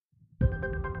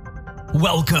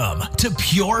Welcome to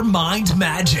Pure Mind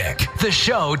Magic, the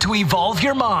show to evolve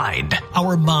your mind.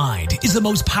 Our mind is the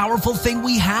most powerful thing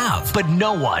we have, but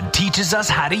no one teaches us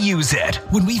how to use it.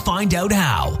 When we find out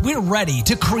how, we're ready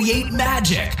to create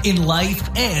magic in life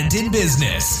and in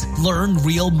business. Learn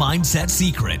real mindset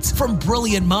secrets from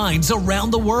brilliant minds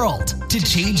around the world to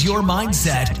change your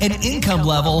mindset and income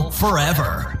level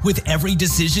forever. With every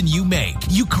decision you make,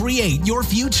 you create your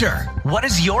future. What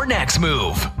is your next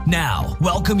move? Now,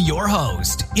 welcome your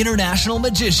host, international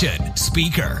magician,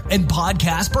 speaker, and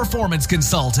podcast performance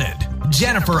consultant,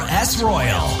 Jennifer S.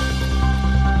 Royal.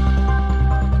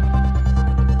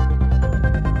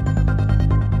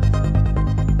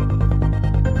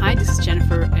 Hi, this is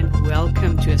Jennifer, and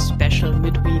welcome to a special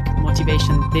midweek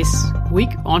motivation this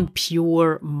week on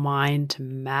Pure Mind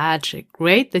Magic.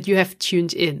 Great that you have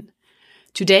tuned in.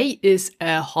 Today is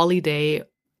a holiday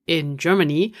in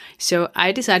Germany, so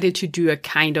I decided to do a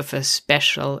kind of a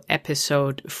special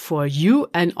episode for you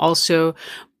and also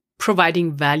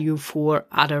providing value for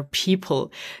other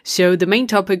people. So the main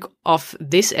topic of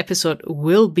this episode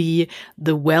will be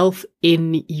the wealth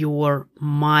in your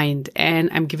mind. And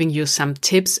I'm giving you some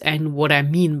tips and what I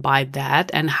mean by that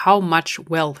and how much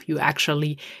wealth you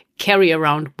actually carry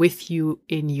around with you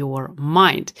in your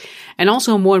mind. And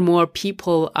also more and more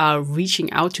people are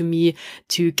reaching out to me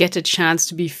to get a chance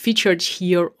to be featured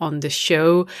here on the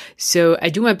show. So I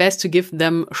do my best to give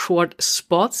them short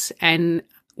spots, and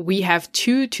we have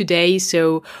two today.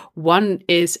 So one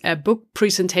is a book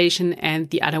presentation and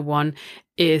the other one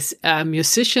is a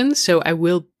musician. So I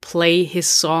will play his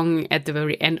song at the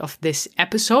very end of this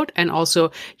episode. And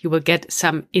also you will get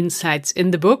some insights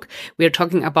in the book we are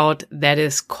talking about that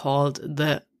is called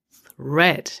The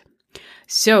Thread.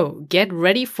 So get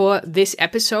ready for this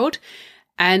episode.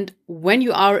 And when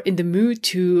you are in the mood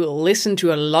to listen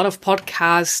to a lot of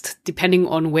podcasts, depending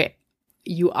on where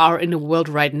you are in the world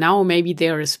right now, maybe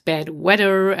there is bad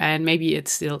weather and maybe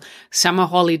it's still summer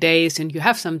holidays and you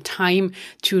have some time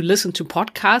to listen to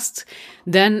podcasts,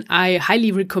 then I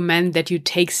highly recommend that you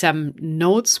take some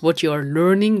notes, what you're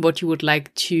learning, what you would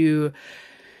like to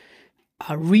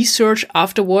research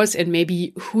afterwards, and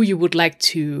maybe who you would like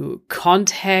to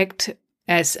contact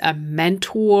as a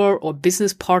mentor or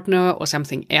business partner or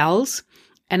something else.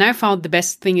 And I found the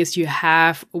best thing is you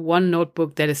have one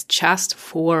notebook that is just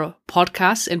for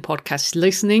podcasts and podcast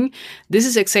listening. This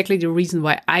is exactly the reason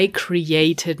why I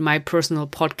created my personal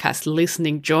podcast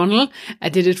listening journal. I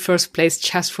did it first place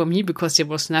just for me because there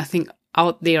was nothing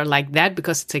out there like that,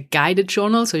 because it's a guided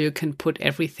journal, so you can put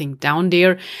everything down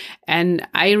there. And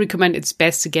I recommend it's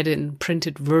best to get it in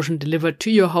printed version delivered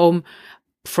to your home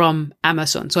from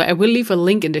Amazon. So I will leave a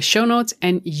link in the show notes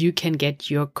and you can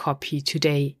get your copy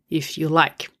today if you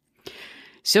like.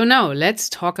 So now let's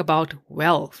talk about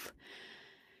wealth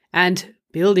and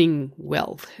building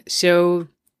wealth. So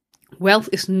wealth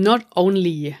is not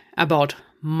only about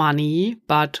money,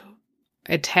 but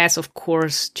it has, of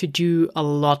course, to do a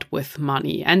lot with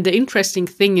money. And the interesting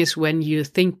thing is when you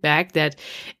think back that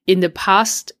in the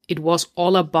past, it was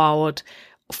all about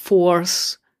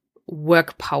force,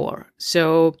 work power.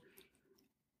 So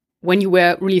when you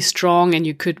were really strong and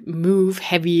you could move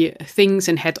heavy things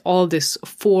and had all this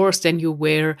force, then you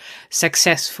were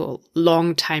successful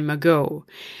long time ago.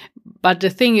 But the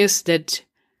thing is that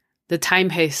the time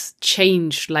has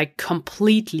changed like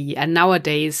completely. And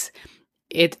nowadays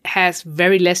it has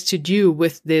very less to do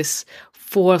with this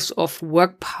force of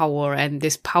work power and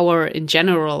this power in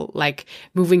general, like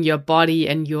moving your body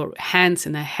and your hands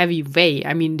in a heavy way.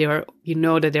 I mean,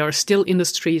 that there are still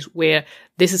industries where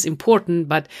this is important,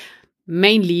 but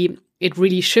mainly it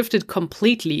really shifted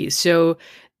completely so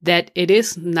that it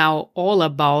is now all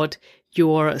about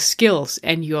your skills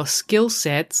and your skill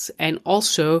sets, and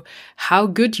also how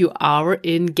good you are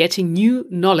in getting new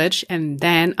knowledge and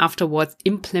then afterwards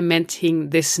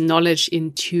implementing this knowledge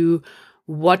into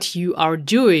what you are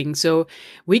doing. So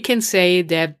we can say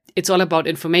that it's all about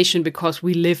information because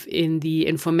we live in the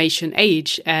information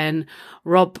age. And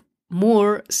Rob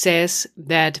Moore says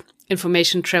that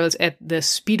information travels at the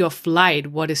speed of light,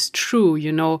 what is true,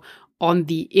 on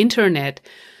the internet.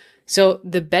 So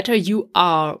the better you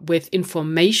are with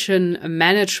information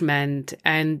management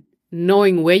and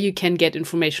knowing where you can get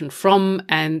information from,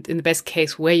 and in the best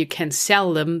case, where you can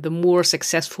sell them, the more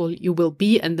successful you will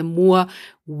be and the more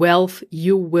wealth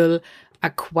you will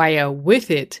acquire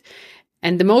with it.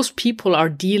 And the most people are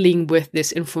dealing with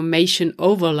this information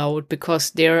overload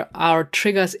because there are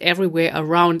triggers everywhere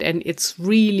around, and it's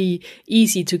really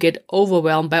easy to get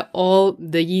overwhelmed by all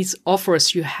these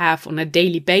offers you have on a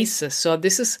daily basis. So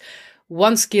this is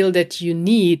one skill that you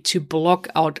need to block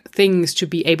out things, to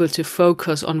be able to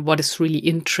focus on what is really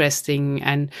interesting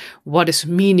and what is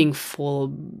meaningful.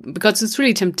 Because it's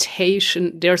really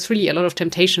temptation. There's really a lot of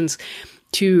temptations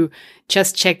to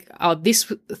just check out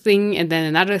this thing and then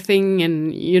another thing.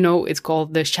 And, it's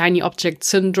called the shiny object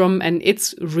syndrome, and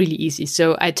it's really easy.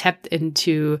 So I tapped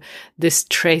into this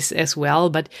trace as well,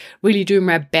 but really doing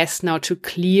my best now to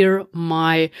clear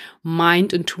my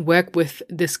mind and to work with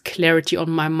this clarity on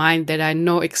my mind, that I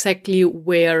know exactly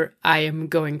where I am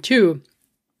going to.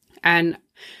 And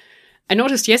I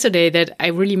noticed yesterday that I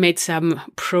really made some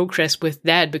progress with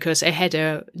that, because I had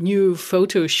a new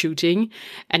photo shooting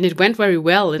and it went very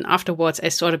well. And afterwards I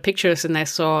saw the pictures and I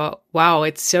saw, wow,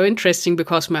 it's so interesting,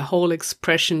 because my whole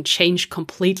expression changed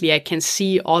completely. I can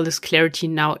see all this clarity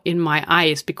now in my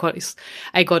eyes, because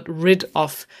I got rid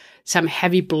of some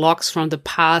heavy blocks from the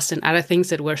past and other things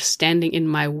that were standing in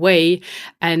my way.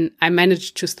 And I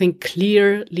managed to think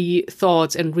clearly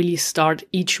thoughts and really start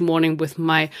each morning with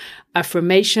my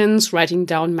affirmations, writing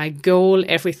down my goal,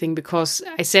 everything, because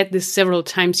I said this several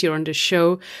times here on the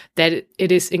show, that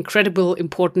it is incredibly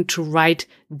important to write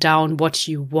down what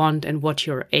you want and what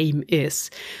your aim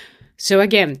is. So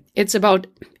again, it's about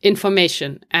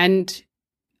information and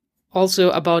also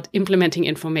about implementing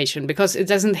information, because it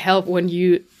doesn't help when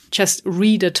you just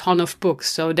read a ton of books.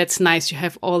 So that's nice. You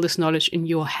have all this knowledge in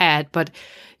your head, but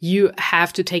you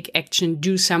have to take action,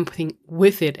 do something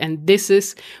with it. And this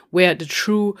is where the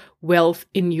true wealth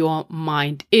in your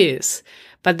mind is.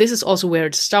 But this is also where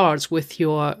it starts, with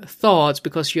your thoughts,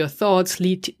 because your thoughts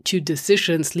lead to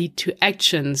decisions, lead to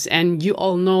actions. And you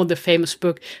all know the famous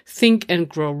book, Think and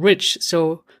Grow Rich.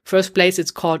 So first place,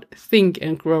 it's called Think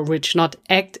and Grow Rich, not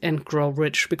Act and Grow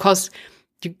Rich, because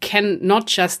you can not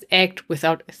just act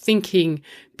without thinking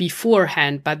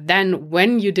beforehand. But then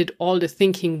when you did all the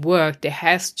thinking work, there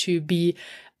has to be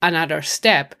another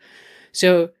step.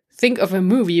 So think of a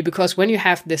movie, because when you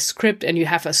have the script and you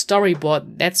have a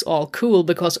storyboard, that's all cool,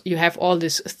 because you have all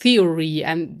this theory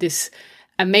and this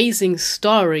amazing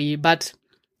story. But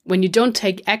when you don't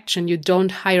take action, you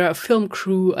don't hire a film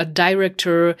crew, a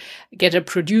director, get a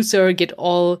producer, get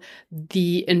all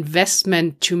the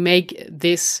investment to make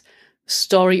this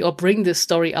story or bring this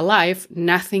story alive,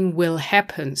 nothing will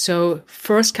happen. So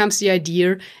first comes the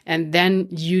idea and then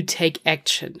you take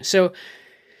action. So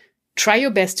try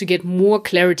your best to get more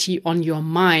clarity on your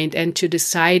mind and to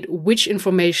decide which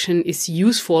information is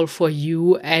useful for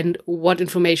you and what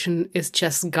information is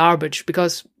just garbage.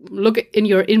 Because look in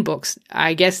your inbox.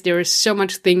 I guess there is so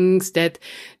much things that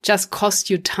just cost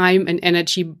you time and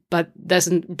energy, but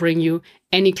doesn't bring you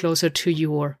any closer to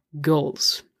your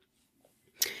goals.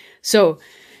 So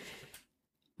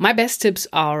my best tips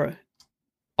are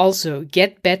also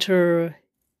get better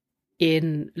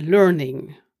in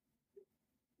learning.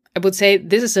 I would say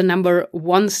this is the number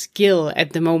one skill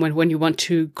at the moment when you want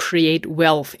to create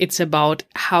wealth. It's about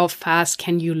how fast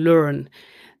can you learn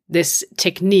these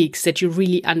techniques, that you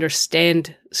really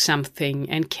understand something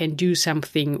and can do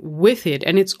something with it.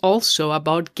 And it's also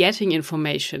about getting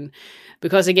information,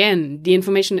 because again, the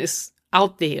information is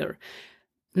out there.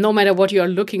 No matter what you are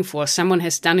looking for, someone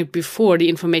has done it before. The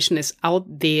information is out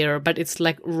there, but it's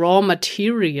like raw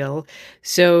material.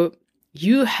 So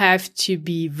you have to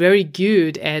be very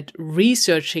good at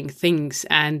researching things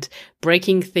and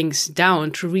breaking things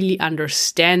down to really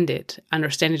understand it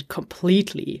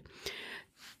completely.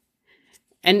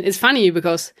 And it's funny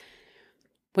because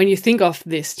when you think of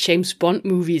this James Bond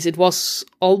movies, it was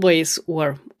always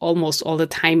or almost all the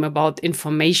time about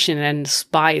information, and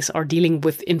spies are dealing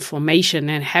with information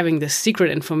and having the secret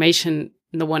information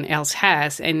no one else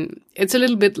has. And it's a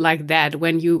little bit like that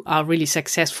when you are really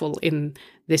successful in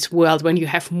this world, when you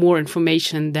have more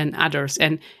information than others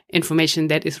and information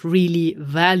that is really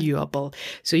valuable.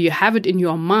 So you have it in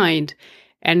your mind.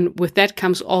 And with that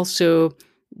comes also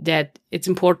that it's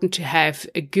important to have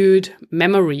a good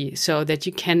memory so that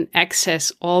you can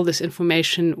access all this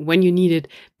information when you need it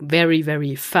very,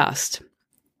 very fast.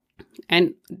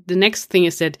 And the next thing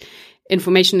is that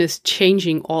information is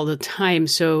changing all the time.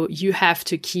 So you have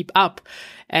to keep up,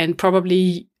 and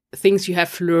probably things you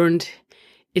have learned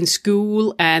in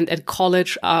school and at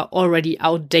college are already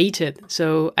outdated.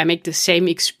 So I make the same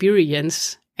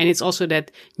experience. And it's also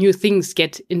that new things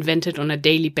get invented on a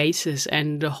daily basis,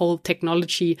 and the whole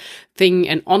technology thing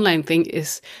and online thing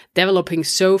is developing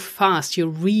so fast. You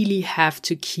really have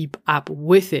to keep up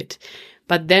with it.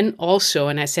 But then also,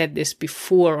 and I said this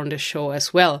before on the show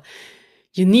as well,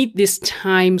 you need these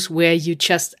times where you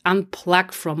just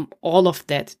unplug from all of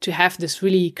that to have this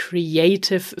really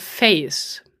creative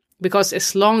phase Because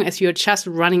as long as you're just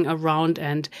running around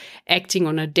and acting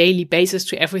on a daily basis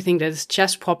to everything that is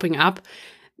just popping up,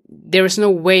 there is no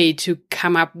way to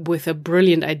come up with a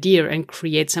brilliant idea and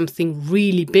create something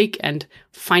really big and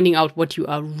finding out what you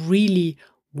are really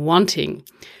wanting.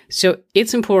 So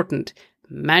it's important.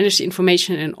 Manage the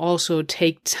information and also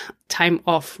take time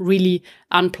off, really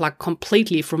unplug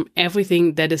completely from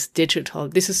everything that is digital.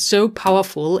 This is so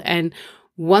powerful, and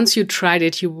once you tried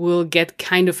it, you will get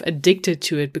kind of addicted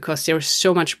to it because there is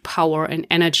so much power and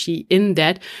energy in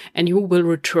that, and you will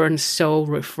return so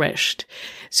refreshed.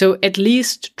 So at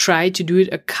least try to do it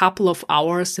a couple of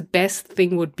hours. The best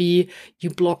thing would be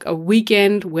you block a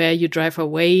weekend where you drive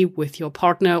away with your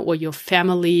partner or your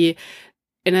family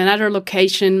in another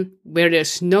location where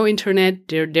there's no internet,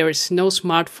 there is no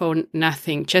smartphone,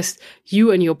 nothing, just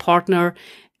you and your partner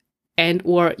and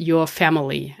or your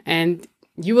family. And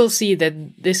you will see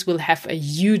that this will have a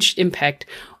huge impact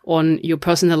on your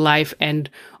personal life and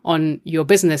on your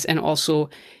business and also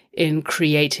in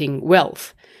creating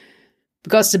wealth.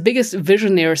 Because the biggest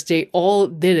visionaries, they all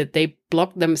did it. They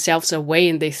blocked themselves away,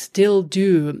 and they still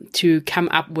do, to come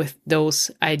up with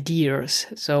those ideas.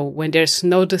 So when there's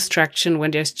no distraction, when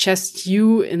there's just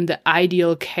you in the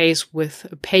ideal case with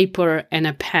a paper and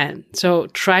a pen. So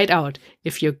try it out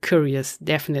if you're curious,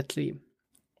 definitely.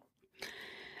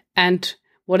 And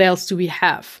what else do we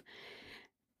have?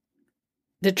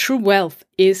 The true wealth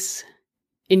is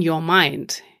in your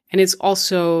mind. And it's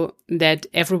also that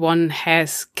everyone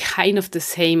has kind of the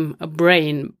same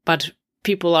brain, but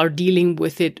people are dealing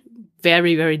with it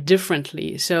very, very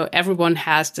differently. So everyone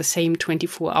has the same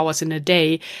 24 hours in a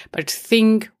day, but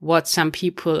think what some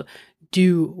people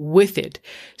do with it.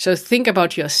 So think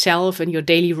about yourself and your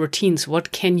daily routines.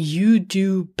 What can you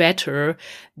do better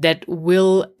that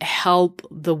will help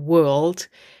the world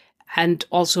and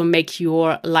also make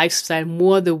your lifestyle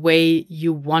more the way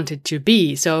you want it to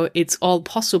be? So it's all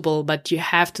possible, but you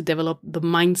have to develop the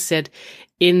mindset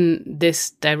in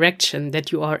this direction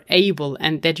that you are able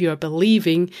and that you are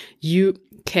believing you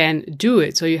can do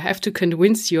it. So you have to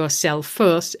convince yourself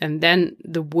first, and then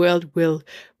the world will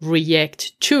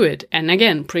react to it. And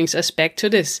again, brings us back to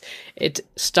this. It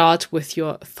starts with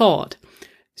your thought.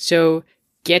 So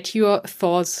get your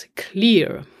thoughts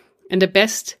clear. And the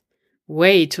best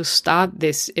way to start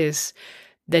this is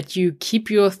that you keep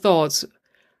your thoughts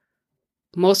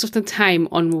most of the time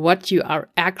on what you are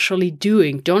actually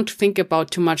doing. Don't think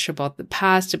about too much about the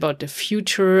past, about the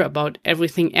future, about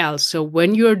everything else. So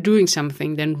when you are doing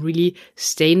something, then really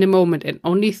stay in the moment and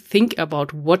only think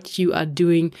about what you are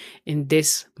doing in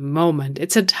this moment.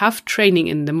 It's a tough training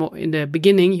in the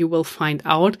beginning, you will find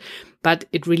out, but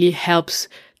it really helps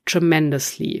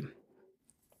tremendously.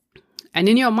 And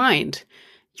in your mind,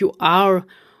 you are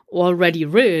already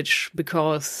rich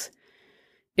because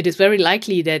it is very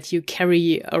likely that you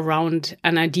carry around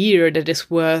an idea that is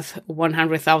worth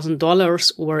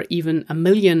 $100,000 or even $1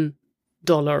 million.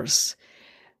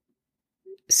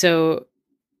 So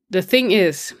the thing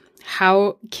is,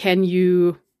 how can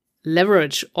you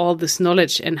leverage all this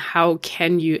knowledge, and how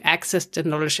can you access the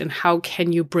knowledge, and how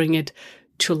can you bring it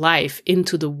to life,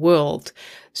 into the world?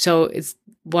 So it's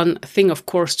one thing, of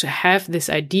course, to have this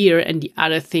idea, and the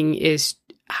other thing is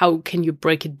how can you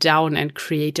break it down and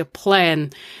create a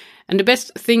plan? And the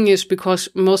best thing is, because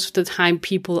most of the time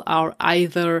people are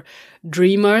either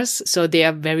dreamers, so they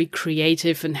are very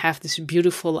creative and have these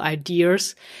beautiful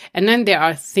ideas, and then there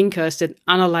are thinkers that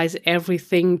analyze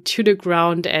everything to the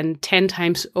ground and 10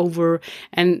 times over,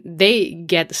 and they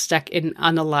get stuck in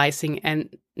analyzing and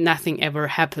nothing ever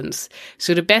happens.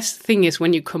 So the best thing is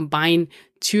when you combine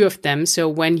two of them. So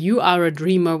when you are a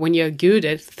dreamer, when you're good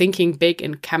at thinking big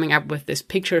and coming up with these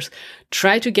pictures,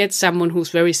 try to get someone who's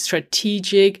very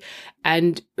strategic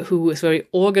and who is very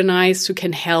organized, who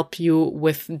can help you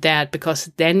with that,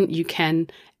 because then you can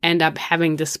end up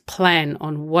having this plan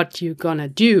on what you're gonna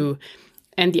do.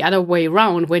 And the other way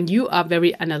around, when you are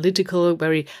very analytical,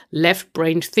 very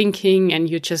left-brained thinking, and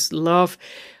you just love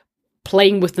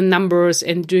playing with the numbers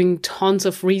and doing tons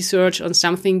of research on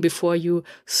something before you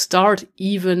start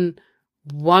even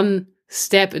one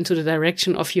step into the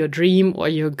direction of your dream or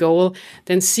your goal,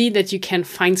 then see that you can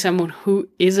find someone who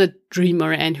is a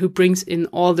dreamer and who brings in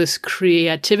all this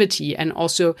creativity and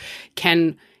also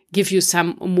can give you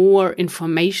some more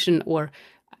information or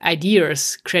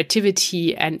ideas,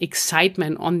 creativity and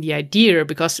excitement on the idea,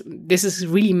 because this is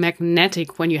really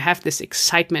magnetic. When you have this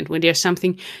excitement, when there's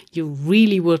something you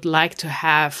really would like to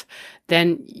have,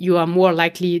 then you are more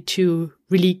likely to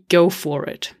really go for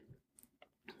it.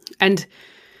 And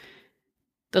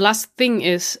the last thing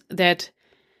is that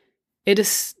it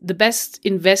is the best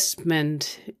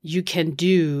investment you can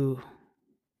do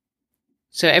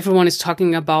So everyone is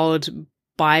talking about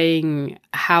buying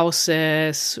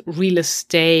houses, real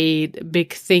estate,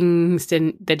 big things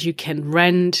that you can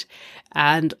rent,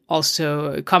 and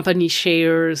also company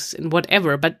shares and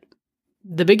whatever. But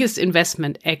the biggest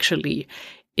investment actually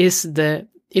is the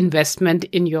investment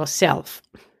in yourself,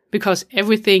 because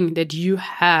everything that you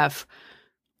have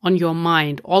on your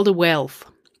mind, all the wealth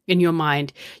in your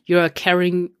mind, you are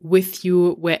carrying with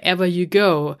you wherever you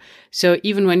go. So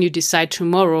even when you decide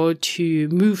tomorrow to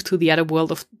move to the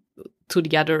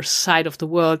other side of the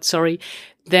world,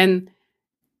 then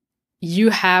you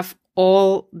have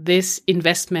all this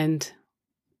investment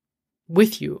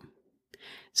with you.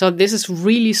 So this is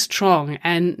really strong,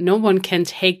 and no one can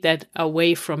take that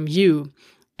away from you.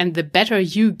 And the better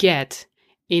you get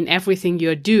in everything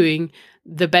you're doing,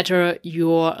 the better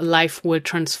your life will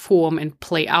transform and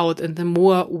play out, and the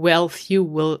more wealth you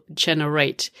will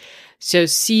generate. So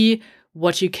see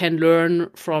what you can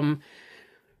learn from,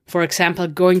 for example,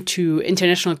 going to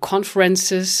international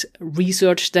conferences,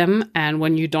 research them, and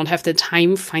when you don't have the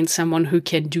time, find someone who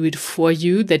can do it for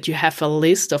you, that you have a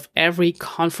list of every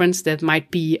conference that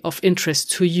might be of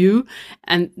interest to you.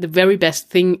 And the very best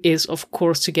thing is, of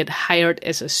course, to get hired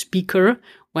as a speaker.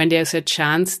 When there's a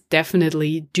chance,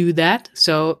 definitely do that.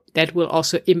 So that will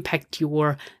also impact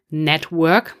your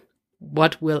network,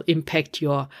 what will impact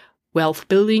your wealth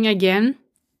building again.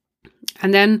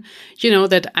 And then, you know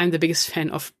that I'm the biggest fan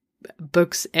of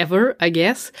books ever, I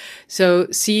guess. So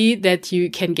see that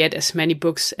you can get as many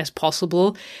books as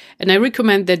possible. And I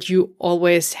recommend that you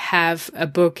always have a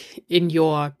book in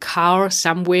your car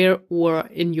somewhere or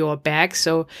in your bag,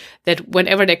 so that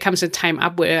whenever there comes a time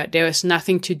up where there is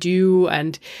nothing to do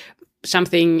and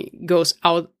something goes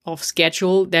out of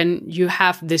schedule, then you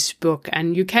have this book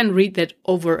and you can read that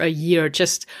over a year.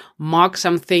 Just mark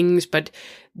some things, but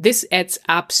this adds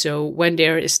up. So when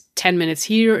there is 10 minutes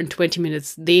here and 20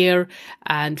 minutes there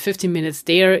and 15 minutes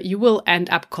there, you will end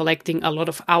up collecting a lot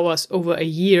of hours over a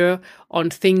year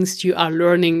on things you are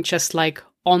learning just like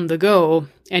on the go.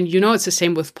 And you know, it's the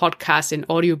same with podcasts and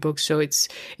audiobooks. So it's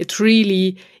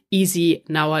really easy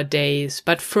nowadays.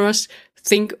 But first,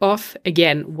 think of,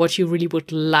 again, what you really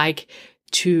would like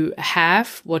to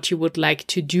have, what you would like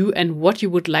to do, and what you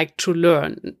would like to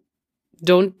learn.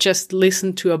 Don't just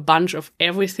listen to a bunch of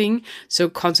everything. So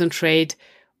concentrate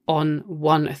on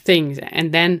one thing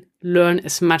and then learn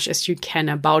as much as you can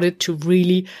about it to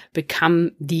really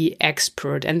become the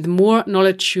expert. And the more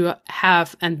knowledge you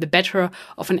have and the better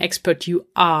of an expert you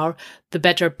are, the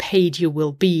better paid you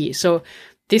will be. So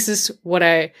this is what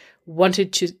I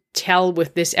wanted to tell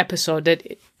with this episode,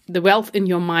 that the wealth in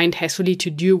your mind has really to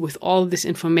do with all this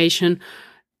information,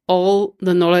 all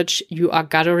the knowledge you are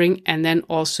gathering, and then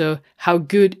also how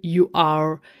good you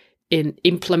are in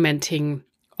implementing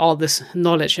all this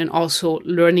knowledge and also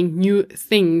learning new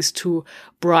things to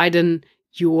broaden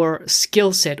your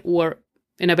skill set, or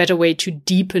in a better way, to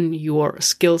deepen your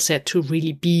skill set to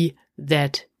really be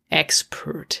that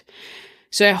expert.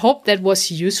 So I hope that was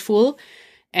useful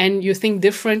and you think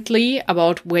differently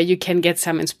about where you can get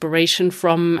some inspiration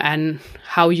from and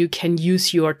how you can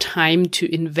use your time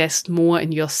to invest more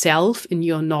in yourself, in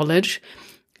your knowledge.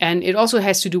 And it also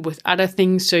has to do with other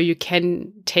things. So you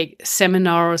can take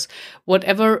seminars,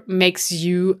 whatever makes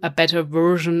you a better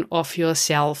version of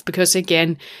yourself. Because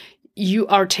again, you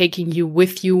are taking you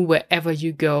with you wherever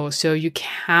you go. So you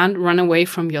can't run away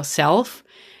from yourself.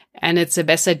 And it's the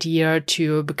best idea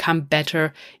to become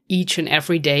better each and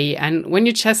every day. And when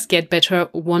you just get better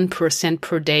 1%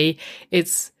 per day,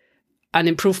 it's an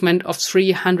improvement of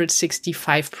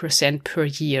 365% per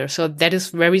year. So that is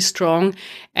very strong.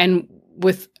 And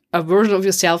with a version of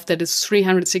yourself that is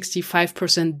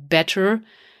 365% better,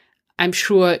 I'm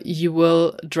sure you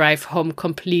will drive home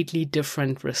completely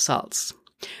different results.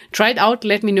 Try it out.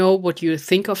 Let me know what you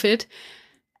think of it.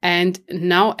 And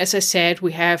now, as I said,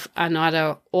 we have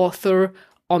another author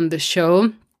on the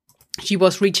show. She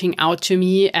was reaching out to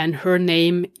me and her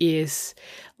name is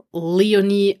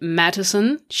Leonie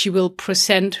Matheson. She will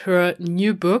present her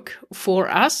new book for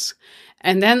us.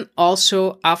 And then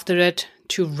also after that,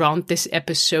 to round this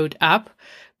episode up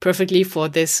perfectly for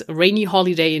this rainy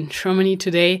holiday in Germany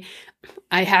today,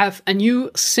 I have a new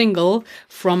single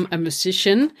from a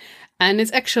musician, and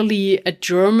it's actually a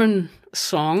German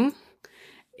song.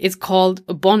 It's called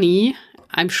Bonnie.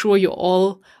 I'm sure you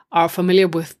all are familiar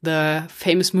with the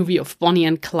famous movie of Bonnie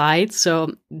and Clyde.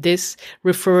 So this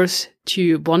refers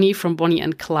to Bonnie from Bonnie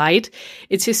and Clyde.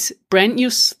 It's his brand new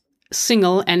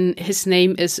single and his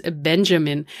name is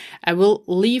Benjamin. I will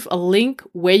leave a link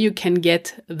where you can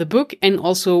get the book and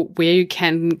also where you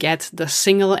can get the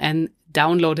single and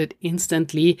download it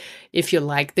instantly if you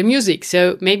like the music.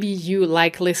 So maybe you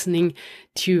like listening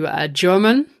to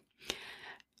German,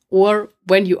 or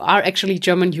when you are actually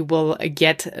German, you will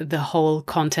get the whole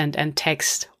content and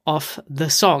text of the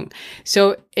song.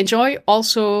 So enjoy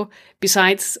also,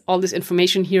 besides all this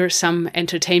information here, some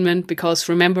entertainment, because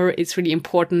remember, it's really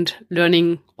important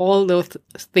learning all those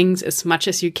things as much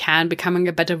as you can, becoming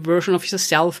a better version of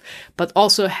yourself, but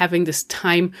also having this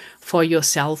time for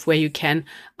yourself where you can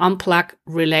unplug,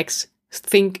 relax,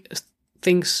 think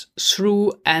things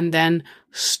through, and then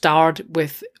start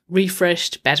with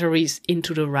refreshed batteries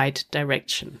into the right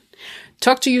direction.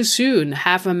 Talk to you soon.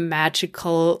 Have a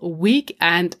magical week.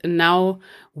 And now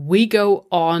we go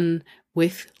on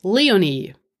with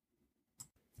Leonie.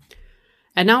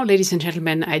 And now, ladies and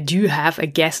gentlemen, I do have a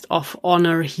guest of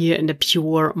honor here in the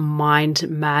Pure Mind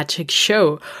Magic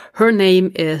Show. Her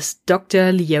name is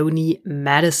Dr. Leonie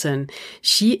Madison.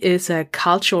 She is a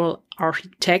cultural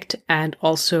architect and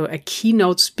also a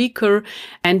keynote speaker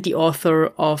and the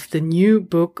author of the new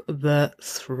book, The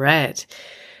Thread.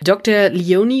 Dr.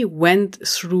 Leonie went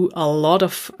through a lot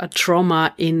of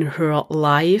trauma in her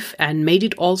life and made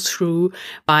it all through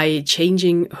by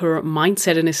changing her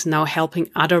mindset, and is now helping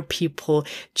other people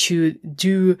to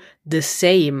do the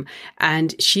same.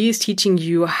 And she is teaching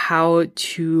you how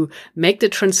to make the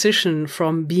transition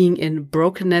from being in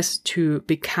brokenness to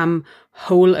become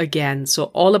whole again. So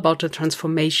all about the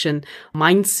transformation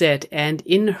mindset. And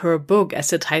in her book, as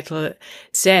the title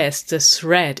says, The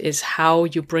Thread is how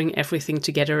you bring everything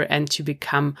together and to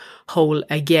become whole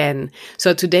again.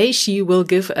 So today she will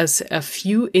give us a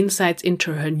few insights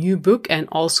into her new book and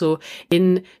also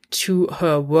into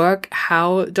her work,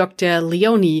 how Dr.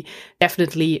 Leonie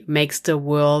definitely makes the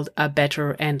world a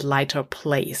better and lighter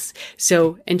place.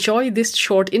 So enjoy this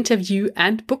short interview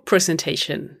and book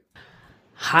presentation.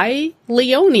 Hi,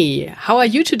 Leonie. How are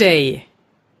you today?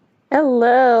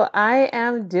 Hello, I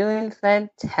am doing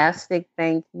fantastic.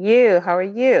 Thank you. How are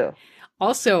you?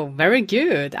 Also, very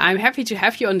good. I'm happy to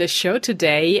have you on the show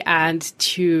today and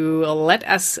to let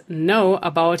us know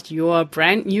about your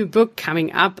brand new book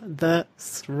coming up, The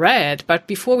Thread. But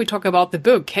before we talk about the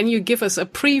book, can you give us a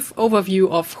brief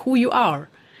overview of who you are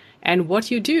and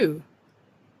what you do?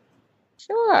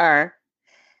 Sure.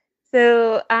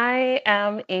 So I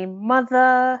am a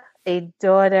mother, a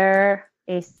daughter,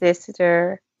 a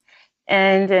sister,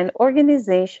 and an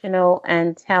organizational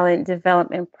and talent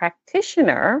development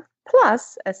practitioner,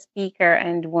 plus a speaker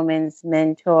and women's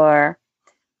mentor.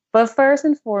 But first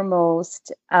and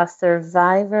foremost, a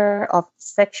survivor of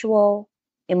sexual,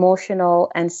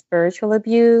 emotional, and spiritual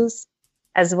abuse,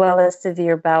 as well as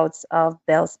severe bouts of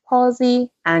Bell's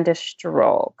palsy and a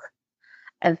stroke.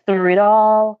 And through it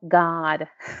all, God.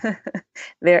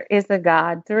 There is a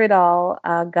God. Through it all,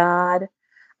 God.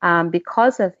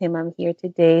 Because of him, I'm here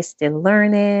today, still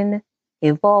learning,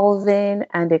 evolving,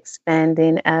 and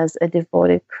expanding as a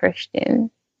devoted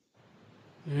Christian.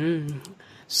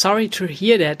 Sorry to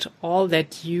hear that, all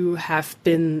that you have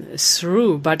been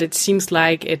through, but it seems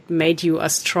like it made you a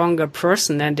stronger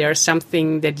person, and there's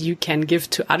something that you can give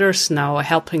to others now,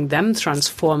 helping them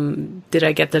transform. Did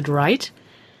I get that right?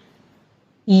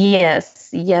 Yes,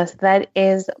 that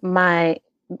is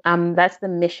that's the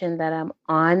mission that I'm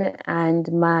on,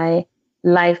 and my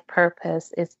life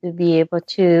purpose is to be able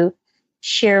to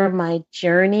share my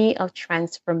journey of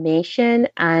transformation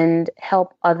and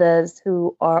help others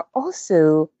who are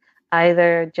also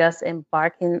either just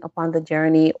embarking upon the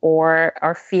journey or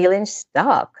are feeling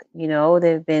stuck. You know,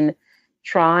 they've been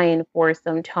trying for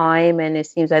some time and it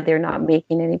seems like they're not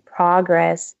making any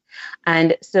progress.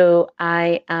 And so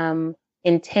I am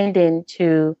intending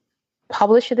to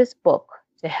publish this book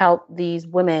to help these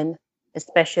women,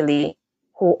 especially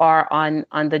who are on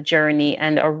the journey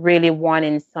and are really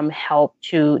wanting some help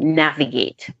to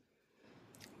navigate.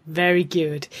 Very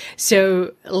good.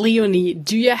 So, Leonie,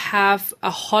 do you have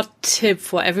a hot tip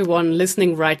for everyone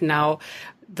listening right now?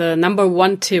 The number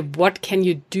one tip, what can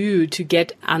you do to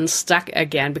get unstuck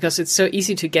again? Because it's so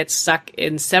easy to get stuck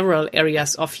in several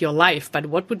areas of your life. But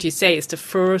what would you say is the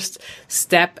first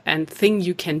step and thing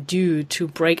you can do to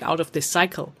break out of this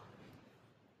cycle?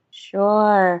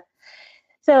 Sure.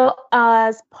 So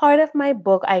as part of my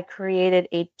book, I created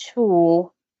a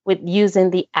tool with using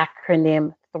the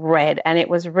acronym THREAD. And it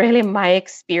was really my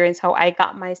experience how I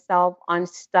got myself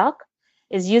unstuck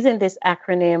is using this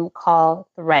acronym called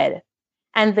THREAD.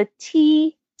 And the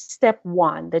T, step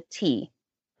one, the T,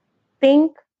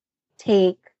 think,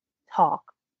 take,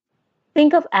 talk.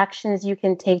 Think of actions you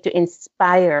can take to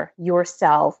inspire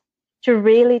yourself to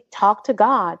really talk to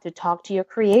God, to talk to your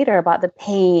creator about the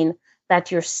pain, that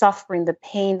you're suffering, the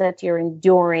pain that you're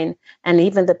enduring, and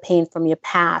even the pain from your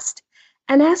past.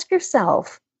 And ask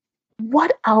yourself,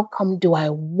 what outcome do I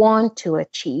want to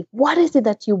achieve? What is it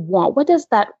that you want? What does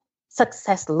that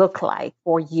success look like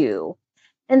for you?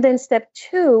 And then step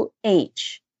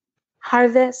 2H,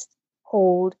 harvest,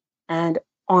 hold, and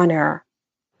honor.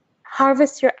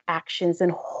 Harvest your actions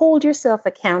and hold yourself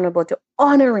accountable to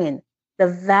honoring the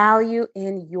value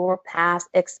in your past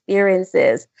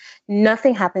experiences.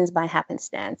 Nothing happens by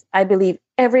happenstance. I believe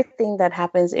everything that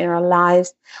happens in our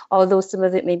lives, although some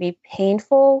of it may be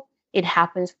painful, it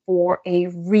happens for a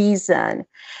reason.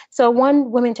 So I want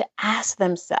women to ask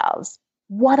themselves,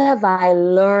 what have I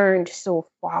learned so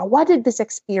far? What did this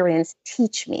experience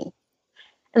teach me?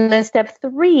 And then step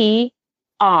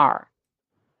 3R,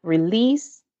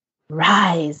 release,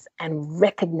 rise, and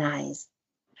recognize.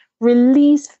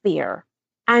 Release fear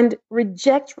and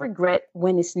reject regret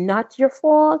when it's not your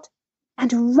fault,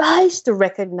 and rise to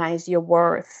recognize your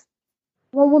worth.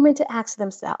 I want women to ask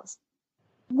themselves,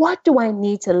 what do I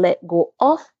need to let go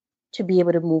of to be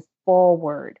able to move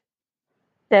forward?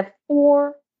 Step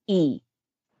 4E,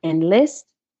 enlist,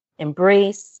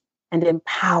 embrace, and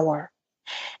empower.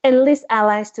 Enlist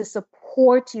allies to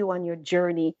support you on your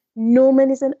journey. No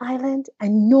man is an island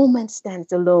and no man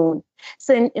stands alone.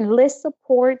 So enlist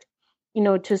support,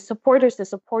 to supporters to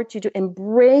support you to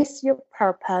embrace your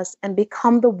purpose and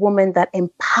become the woman that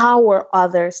empower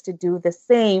others to do the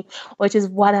same, which is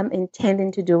what I'm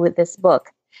intending to do with this book.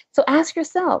 So ask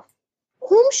yourself,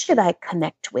 whom should I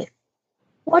connect with?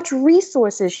 What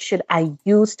resources should I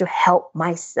use to help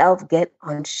myself get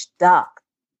unstuck?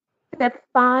 Step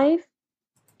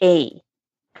 5A,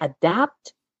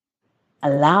 adapt,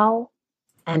 allow,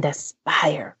 and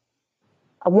aspire.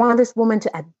 I want this woman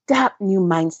to adapt new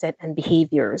mindset and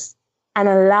behaviors and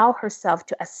allow herself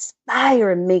to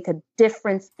aspire and make a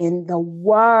difference in the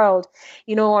world.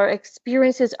 Our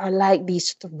experiences are like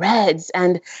these threads,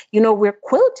 and, we're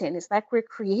quilting. It's like we're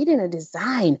creating a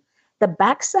design. The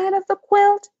backside of the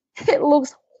quilt, it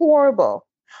looks horrible.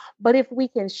 But if we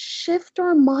can shift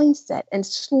our mindset and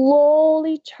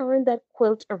slowly turn that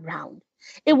quilt around,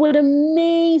 it would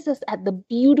amaze us at the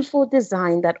beautiful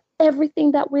design that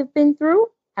everything that we've been through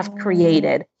have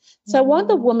created. So I want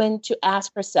the woman to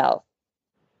ask herself,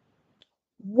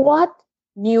 what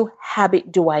new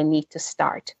habit do I need to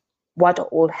start? What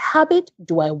old habit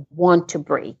do I want to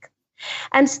break?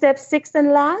 And step 6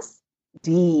 and last,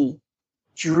 D,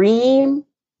 dream,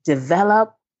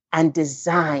 develop, and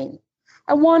design.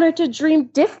 I want her to dream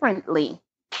differently,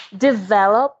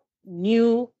 develop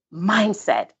new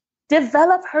mindset,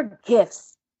 develop her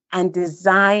gifts, and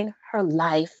design her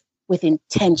life with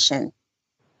intention.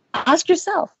 Ask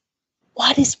yourself,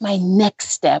 what is my next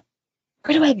step?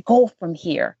 Where do I go from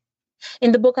here?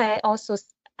 In the book, I also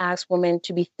ask women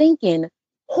to be thinking,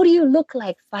 who do you look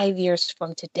like 5 years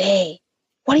from today?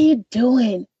 What are you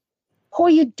doing? Who are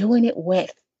you doing it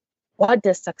with? What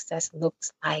does success look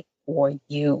like for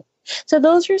you? So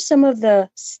those are some of the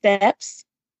steps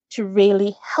to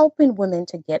really helping women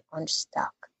to get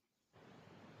unstuck.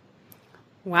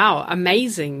 Wow,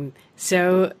 amazing.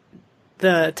 So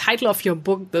the title of your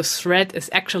book, The Thread, is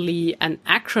actually an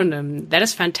acronym. That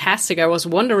is fantastic. I was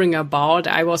wondering about,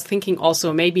 I was thinking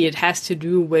also maybe it has to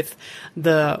do with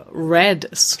the red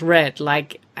thread.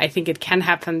 Like, I think it can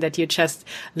happen that you just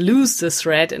lose the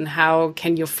thread, and how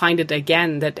can you find it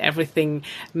again, that everything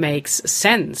makes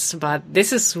sense. But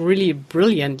this is really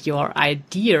brilliant, your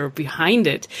idea behind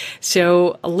it.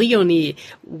 So, Leonie,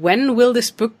 when will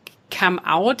this book come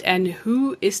out, and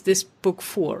who is this book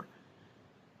for?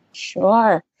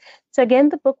 Sure. So again,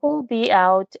 the book will be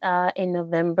out in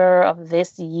November of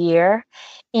this year.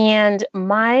 And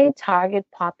my target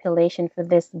population for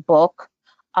this book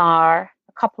are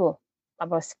a couple,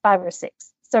 about 5 or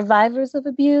 6. Survivors of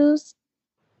abuse,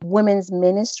 women's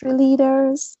ministry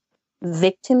leaders,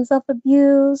 victims of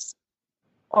abuse,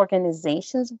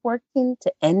 organizations working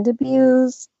to end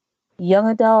abuse, young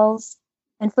adults,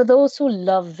 and for those who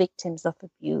love victims of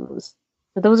abuse.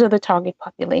 So those are the target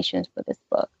populations for this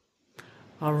book.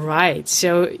 All right.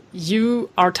 So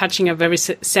you are touching a very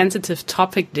sensitive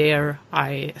topic there,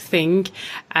 I think.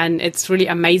 And it's really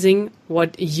amazing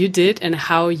what you did and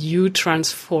how you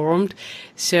transformed.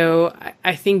 So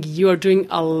I think you are doing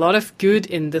a lot of good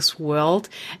in this world.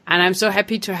 And I'm so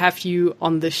happy to have you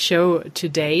on the show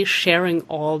today, sharing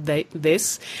all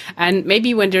this. And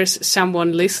maybe when there's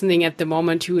someone listening at the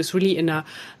moment who is really in a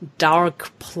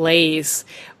dark place,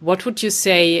 what would you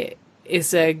say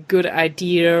is a good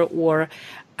idea, or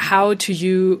how do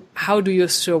you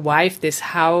survive this?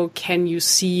 How can you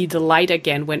see the light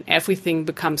again when everything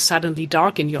becomes suddenly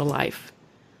dark in your life?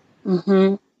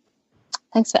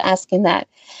 Thanks for asking that.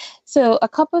 So a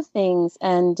couple of things.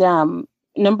 And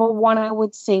number one, I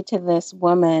would say to this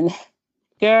woman,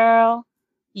 girl,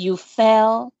 you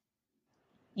fell,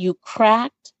 you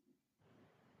cracked,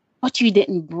 but you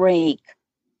didn't break.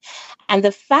 And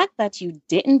the fact that you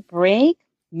didn't break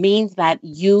means that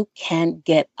you can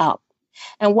get up.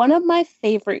 And one of my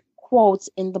favorite quotes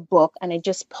in the book, and I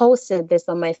just posted this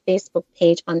on my Facebook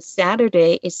page on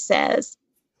Saturday, it says,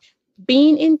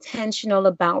 being intentional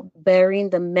about burying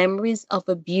the memories of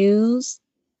abuse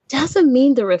doesn't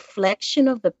mean the reflection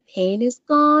of the pain is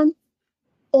gone.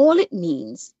 All it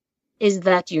means is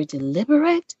that you're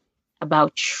deliberate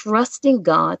about trusting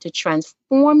God to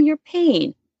transform your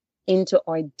pain into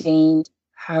ordained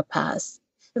purpose.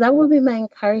 So that would be my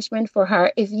encouragement for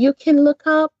her. If you can look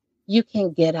up, you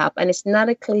can get up. And it's not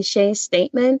a cliche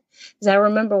statement. Because I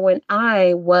remember when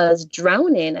I was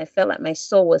drowning, I felt like my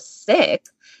soul was sick.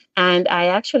 And I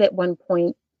actually at one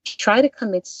point tried to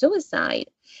commit suicide.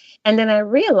 And then I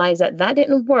realized that that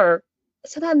didn't work.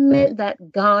 So that meant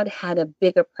that God had a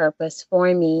bigger purpose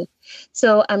for me.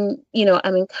 So I'm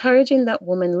encouraging that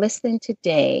woman listening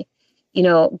today,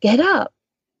 get up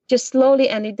just slowly.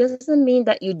 And it doesn't mean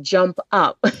that you jump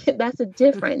up. That's a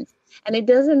difference. And it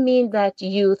doesn't mean that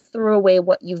you throw away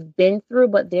what you've been through,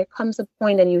 but there comes a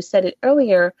point, and you said it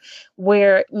earlier,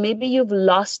 where maybe you've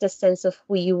lost a sense of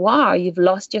who you are. You've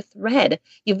lost your thread.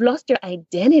 You've lost your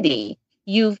identity.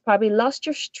 You've probably lost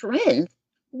your strength.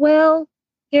 Well,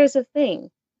 here's the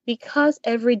thing. Because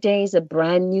every day is a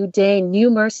brand new day, new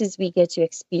mercies we get to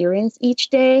experience each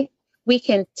day, we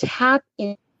can tap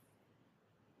in.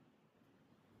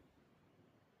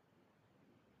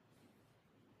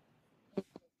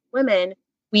 Women,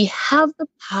 we have the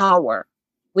power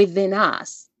within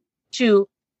us to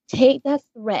take that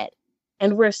thread,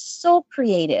 and we're so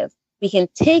creative. We can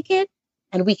take it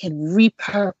and we can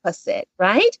repurpose it,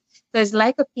 right? So it's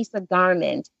like a piece of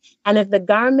garment. And if the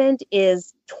garment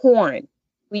is torn,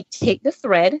 we take the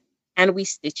thread and we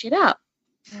stitch it up.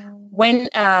 When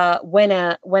a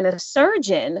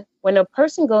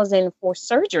person goes in for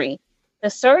surgery, the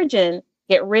surgeon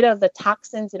get rid of the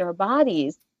toxins in our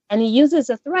bodies, and he uses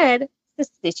a thread to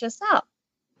stitch us up.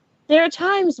 There are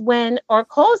times when our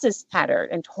clothes is tattered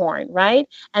and torn, right?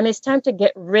 And it's time to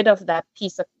get rid of that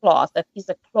piece of cloth, that piece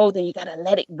of clothing. You got to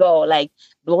let it go, like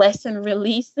bless and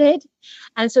release it.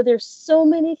 And so there's so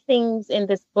many things in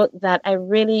this book that I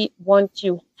really want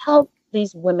to help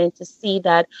these women to see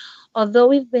that although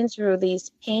we've been through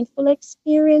these painful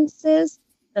experiences,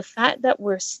 the fact that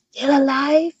we're still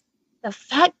alive, the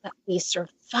fact that we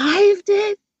survived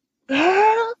it,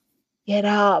 girl, get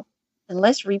up and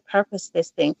let's repurpose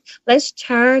this thing. Let's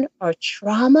turn our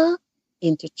trauma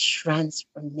into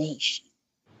transformation.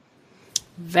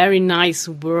 Very nice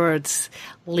words,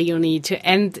 Leonie, to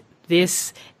end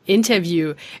this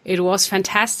interview. It was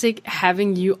fantastic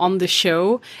having you on the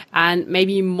show. And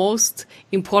maybe most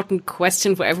important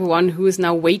question for everyone who is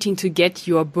now waiting to get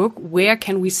your book, where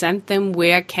can we send them?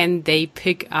 Where can they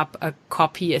pick up a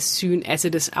copy as soon as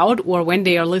it is out, or when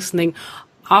they are listening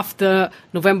after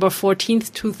November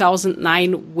 14th,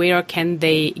 2009, where can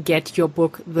they get your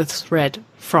book, The Thread,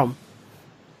 from?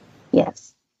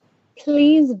 Yes.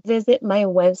 Please visit my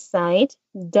website,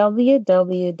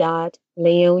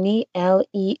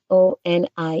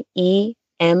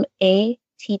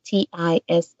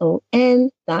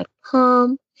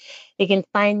 www.leonieMattison.com. You can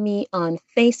find me on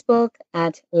Facebook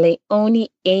at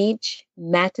Leonie H.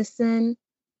 Mattison.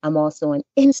 I'm also on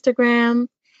Instagram.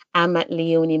 I'm at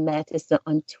Leonie Mattison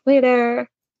on Twitter.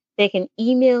 They can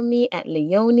email me at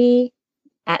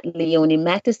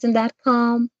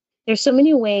leonie@leoniemattison.com. There's so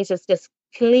many ways. It's just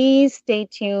please stay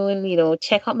tuned.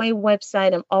 Check out my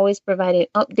website. I'm always providing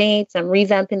updates. I'm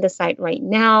revamping the site right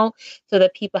now so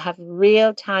that people have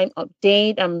real-time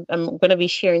update. I'm going to be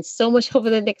sharing so much over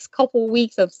the next couple of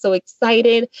weeks. I'm so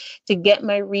excited to get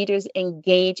my readers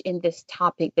engaged in this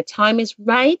topic. The time is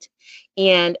right,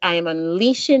 and I am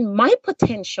unleashing my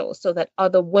potential so that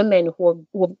other women who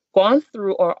have gone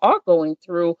through or are going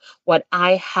through what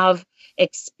I have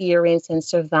experienced and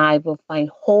survived will find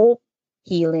hope,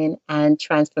 healing, and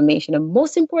transformation. And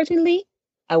most importantly,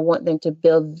 I want them to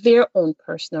build their own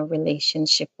personal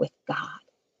relationship with God.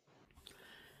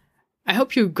 I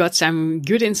hope you got some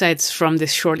good insights from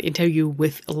this short interview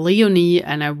with Leonie,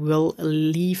 and I will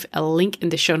leave a link in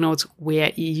the show notes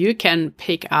where you can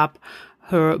pick up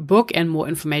her book and more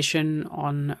information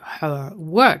on her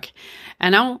work.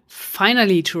 And now,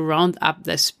 finally, to round up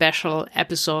the special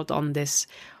episode on this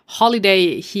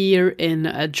holiday here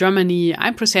in Germany,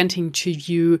 I'm presenting to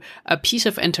you a piece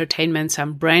of entertainment,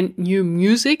 some brand new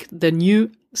music, the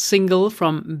new single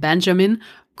from Benjamin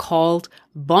called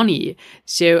Bonnie.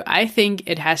 So I think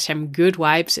it has some good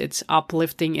vibes. It's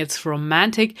uplifting. It's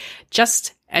romantic.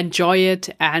 Just enjoy it.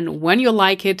 And when you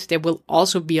like it, there will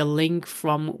also be a link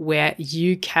from where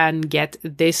you can get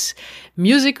this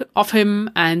music of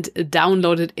him and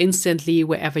download it instantly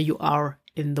wherever you are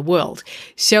in the world.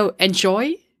 So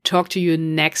enjoy. Talk to you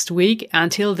next week.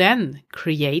 Until then,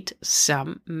 create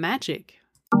some magic.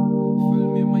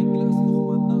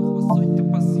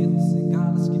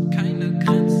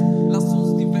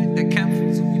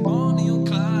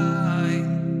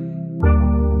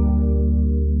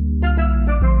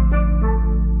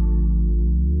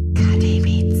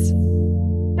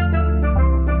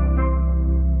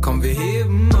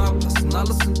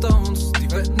 Alles hinter uns,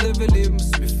 die Welt, in der wir leben,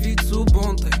 ist mir viel zu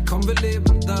bunt. Ey, komm, wir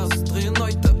leben das, drehen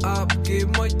heute ab,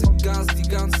 geben heute Gas die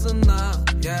ganze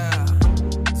Nacht, yeah.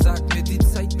 Sag mir die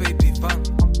Zeit, Baby, wann?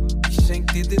 Ich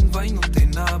schenk dir den Wein und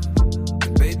den Abend.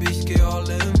 Denn Baby, ich geh all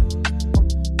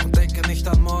in und denke nicht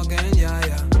an morgen, ja,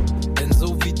 ja. Denn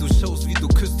so wie du schaust, wie du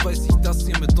küsst, weiß ich, dass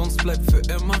hier mit uns bleibt für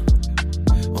immer.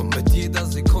 Und mit jeder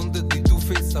Sekunde, die du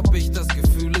fehlst, hab ich das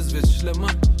Gefühl, es wird schlimmer.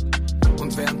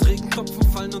 Und während Regentropfen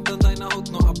fallen und an deiner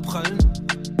Haut nur abprallen,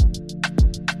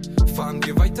 fahren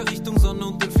wir weiter Richtung Sonne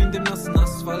und entfliehen dem nassen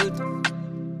Asphalt.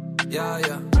 Ja,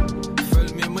 ja,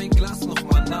 füll mir mein Glas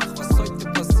nochmal nach. Was heute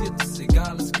passiert, ist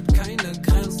egal, es gibt keine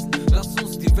Grenzen. Lass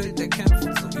uns die Welt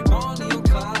erkämpfen, so wie Bonnie und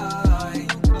Clyde.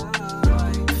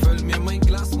 Füll mir mein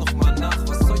Glas nochmal nach.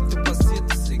 Was heute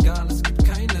passiert, ist egal, es gibt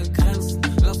keine Grenzen.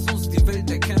 Lass uns die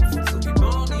Welt erkämpfen, so wie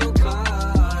Bonnie und Clyde.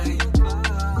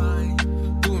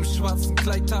 Schwarzen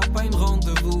Kleid, hab ein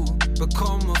Rendezvous,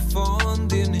 bekomme von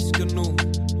dir nicht genug.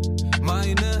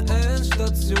 Meine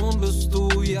Endstation bist du,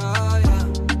 ja, ja.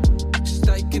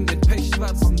 Steig in den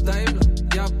pechschwarzen Daimler,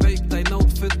 ja, Babe, dein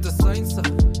Outfit ist Einser.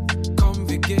 Komm,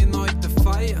 wir gehen heute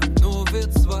feiern, nur wir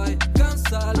zwei, ganz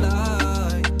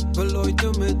allein. Will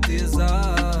heute mit dir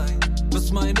sein,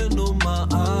 bist meine Nummer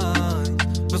 1.